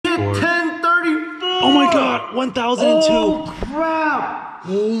dashboard. hit 1034. Oh my god, 1002. Oh crap.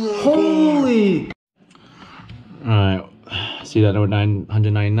 Holy. Alright, see that number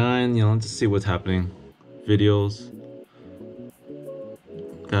 999, you know, let's see what's happening. Videos.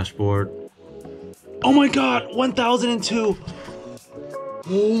 Dashboard. Oh my god, 1002.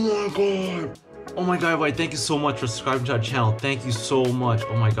 Oh my god. Oh my god, everybody, thank you so much for subscribing to our channel. Thank you so much.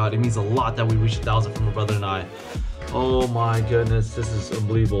 Oh my god, it means a lot that we reached 1,000 from my brother and I. Oh my goodness, this is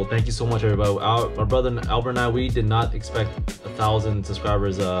unbelievable. Thank you so much, everybody. My brother Albert and I, we did not expect 1,000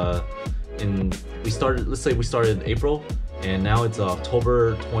 subscribers. We started in April, and now it's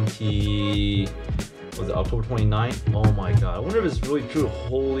October 20. Was it October 29th? Oh my god, I wonder if it's really true.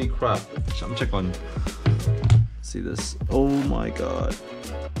 Holy crap. I'm check on. See this. Oh my god.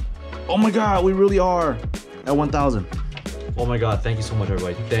 Oh my god, we really are at 1,000. Oh my god, thank you so much,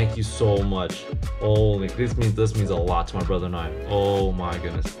 everybody. Thank you so much. Holy, this means a lot to my brother and I. Oh my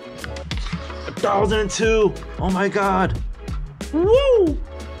goodness. 1,002. Oh my god. Woo!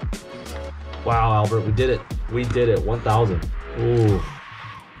 Wow, Albert, we did it. We did it. 1,000. Ooh.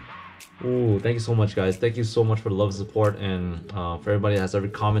 Ooh, thank you so much, guys. Thank you so much for the love and support, and for everybody that has ever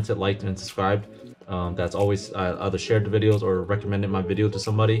commented, liked, and subscribed. That's always either shared the videos or recommended my video to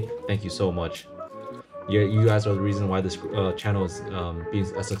somebody. Thank you so much. You guys are the reason why this channel is being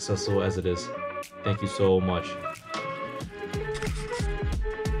as successful as it is. Thank you so much.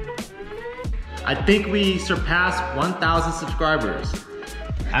 I think we surpassed 1,000 subscribers.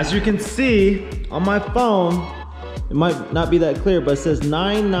 As you can see on my phone, it might not be that clear, but it says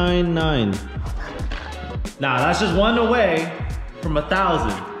 999. Now that's just one away from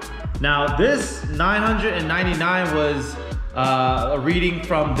 1,000. Now this 999 was a reading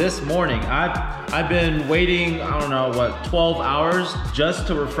from this morning. I've been waiting, I don't know what, 12 hours just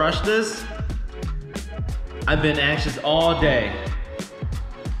to refresh this. I've been anxious all day.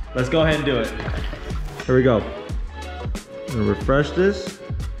 Let's go ahead and do it. Here we go. I'm gonna refresh this.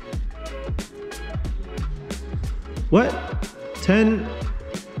 What? 10.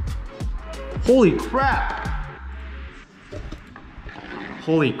 Holy crap.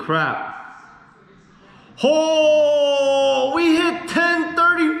 Holy crap. Oh, we hit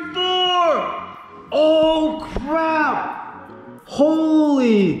 1034. Oh crap.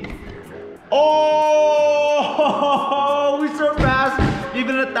 Holy. Oh, we surpassed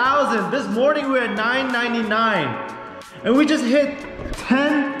even 1,000. This morning we were at 999. And we just hit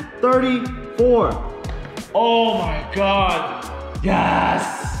 1034. Oh my god.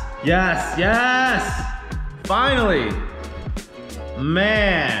 Yes. Yes, yes. Finally.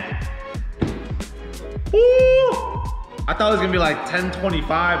 Man. Woo. I thought it was gonna be like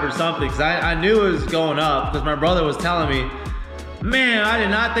 1025 or something, because I knew it was going up because my brother was telling me. Man, I did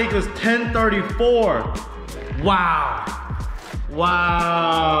not think it was 1034. Wow.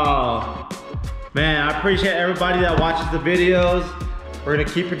 Wow. Man, I appreciate everybody that watches the videos. We're gonna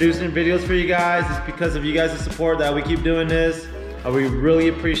keep producing videos for you guys. It's because of you guys' support that we keep doing this. We really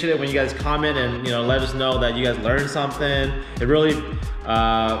appreciate it when you guys comment and let us know that you guys learned something. It really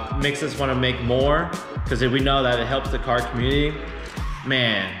makes us want to make more, because we know that it helps the car community.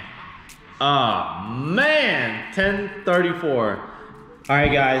 Man, oh man, 1034. All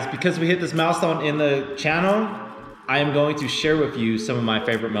right guys, because we hit this milestone in the channel, I am going to share with you some of my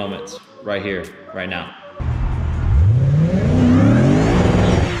favorite moments right here, right now.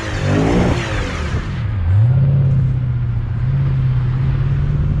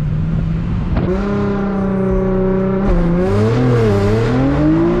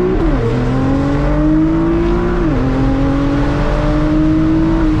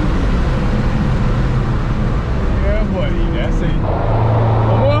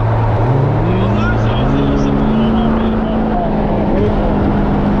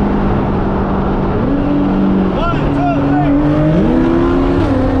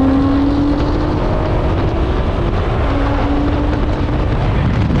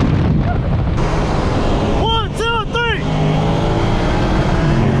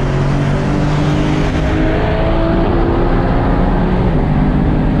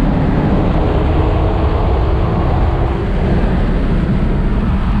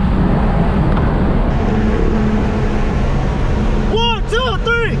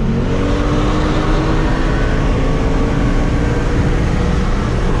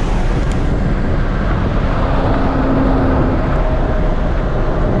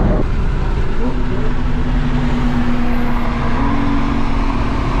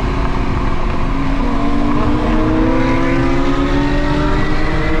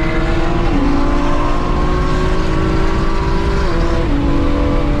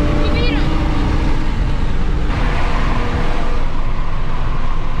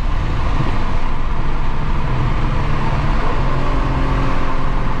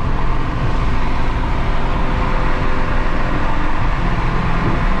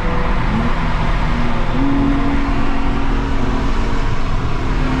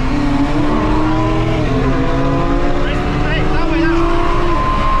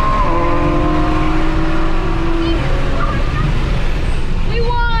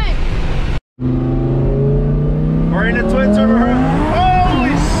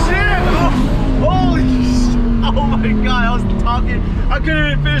 I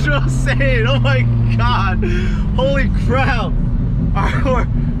couldn't even finish what I was saying. Oh my god. Holy crap.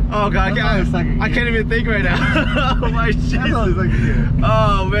 Oh god, I can't even think right now. Oh my shit.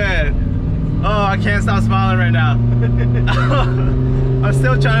 Oh man. Oh, I can't stop smiling right now. I'm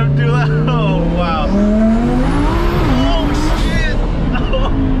still trying to do that. Oh wow. Oh shit. Oh.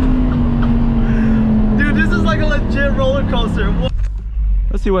 Dude, this is like a legit roller coaster.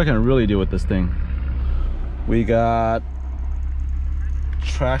 Let's see what I can really do with this thing. We got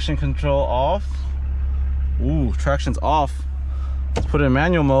traction control off. Ooh, traction's off. Let's put it in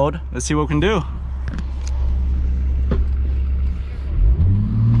manual mode. Let's see what we can do.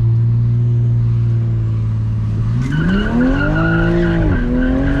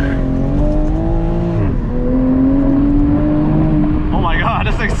 Oh my god,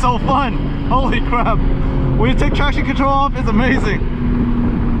 this thing's so fun. Holy crap. When you take traction control off, it's amazing.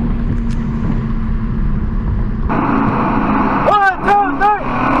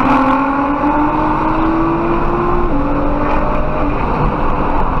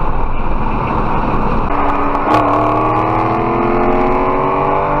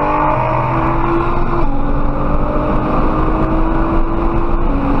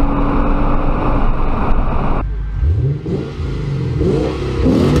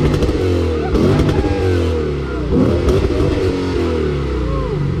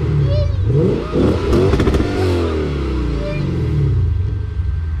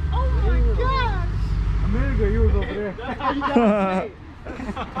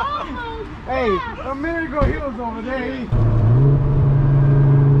 Hey, a minute ago he was over there.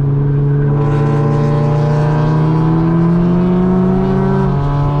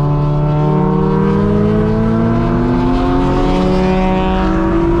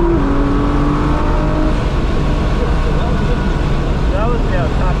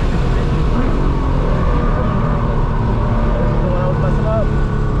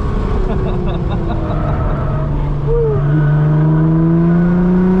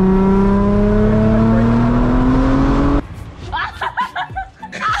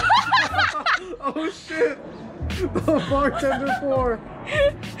 The bartender for.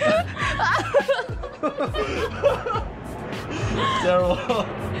 Terrible.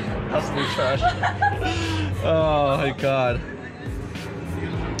 Absolute trash. Oh my god.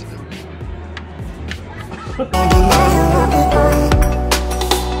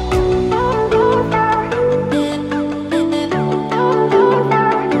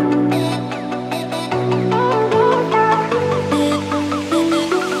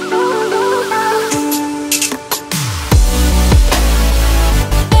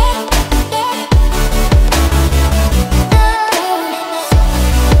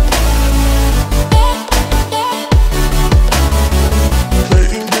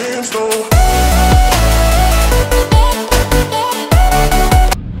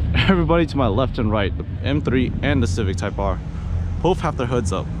 Everybody to my left and right, the M3 and the Civic Type R, both have their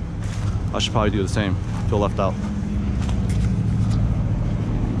hoods up. I should probably do the same. Feel left out.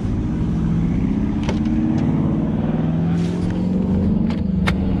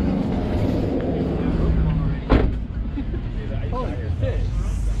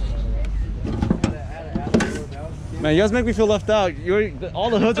 Man, you guys make me feel left out. All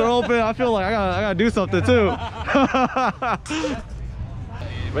the hoods are open. I feel like I gotta do something too.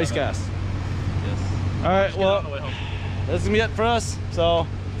 Race gas. Yes. All right. Well, this is gonna be it for us. So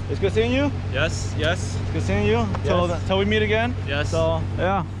it's good seeing you. Yes. Yes. It's good seeing you. Yes. Till we meet again. Yes. So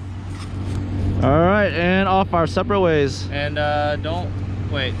yeah. All right, and off our separate ways. And don't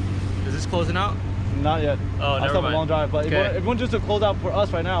wait. Is this closing out? Not yet. Oh, I still have a long drive, but okay. if you want just to close out for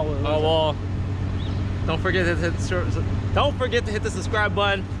us right now. Oh well. Don't forget to hit the subscribe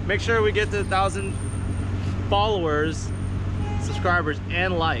button. Make sure we get to 1,000 followers, subscribers,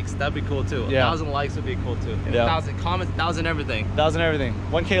 and likes. That'd be cool too. Yeah. 1,000 likes would be cool too. And yeah. 1,000 comments, 1,000 everything. 1,000 everything.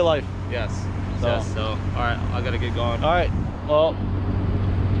 1K life. Yes. So. Yes. So all right, I gotta get going. All right. Well,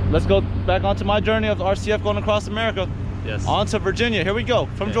 let's go back onto my journey of RCF going across America. Yes. On to Virginia. Here we go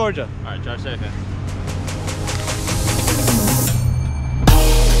from Georgia. All right, drive safe, man.